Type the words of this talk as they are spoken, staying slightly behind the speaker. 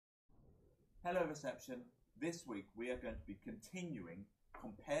Hello reception. This week we are going to be continuing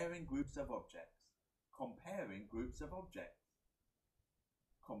comparing groups of objects. Comparing groups of objects.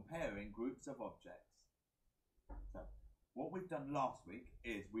 Comparing groups of objects. So what we've done last week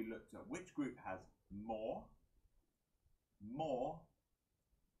is we looked at which group has more,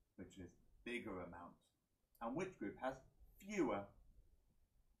 which is bigger amount, and which group has fewer,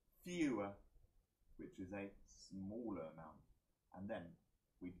 which is a smaller amount. And then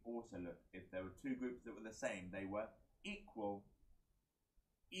we'd also look if there were two groups that were the same, they were equal.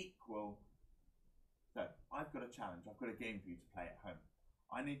 So I've got a challenge, I've got a game for you to play at home.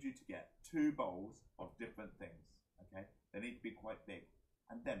 I need you to get two bowls of different things, okay? They need to be quite big.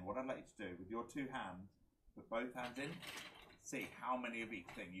 And then what I'd like you to do with your two hands, put both hands in, see how many of each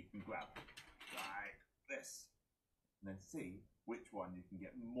thing you can grab, like this. And then see which one you can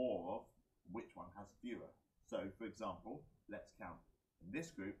get more of, which one has fewer. So for example, let's count. In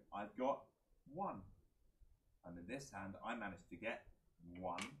this group, I've got 1. And in this hand, I managed to get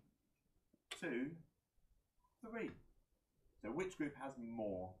 1, 2, 3. So which group has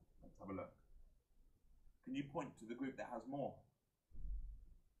more? Let's have a look. Can you point to the group that has more?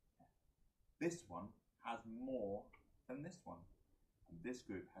 This one has more than this one. And this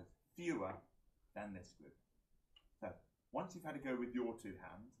group has fewer than this group. So once you've had a go with your two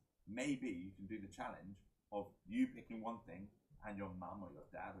hands, maybe you can do the challenge of you picking one thing and your mum or your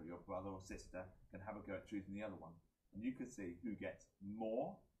dad or your brother or sister can have a go at choosing the other one. And you can see who gets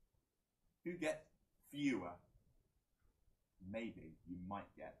more, who gets fewer. Maybe you might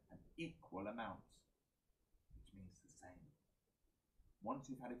get an equal amount, which means the same. Once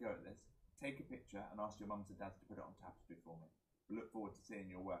you've had a go at this, take a picture and ask your mums and dads to put it on tapestry for me. We look forward to seeing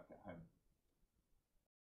your work at home.